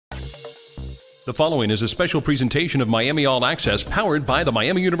The following is a special presentation of Miami All Access powered by the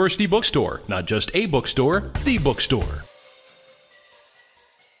Miami University Bookstore. Not just a bookstore, the bookstore.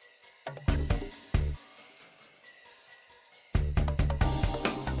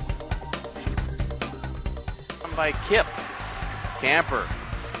 By Kip. Camper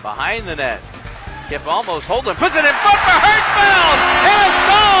behind the net. Kip almost holds it, puts it in front for Hirschfeld! And a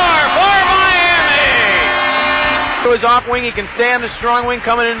score for Miami! To his off wing, he can stay on the strong wing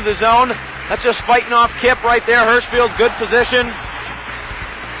coming into the zone. That's just fighting off Kip right there. Hirschfeld, good position.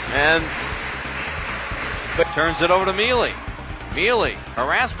 And turns it over to Mealy. Mealy,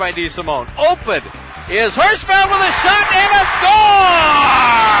 harassed by DeSimone. Open is Hirschfeld with a shot and a score!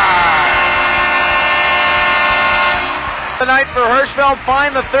 Tonight for Hirschfeld,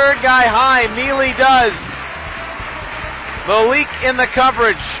 find the third guy high. Mealy does. Malik in the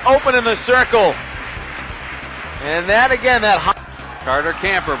coverage, open in the circle. And that again, that high. Carter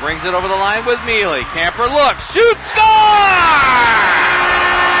Camper brings it over the line with Mealy. Camper looks, shoots, score!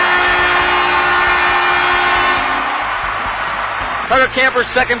 Carter Camper's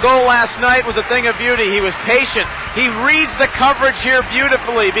second goal last night was a thing of beauty. He was patient. He reads the coverage here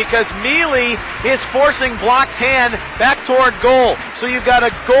beautifully because Mealy is forcing Block's hand back toward goal. So you've got a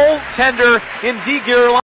goaltender in D. Gear.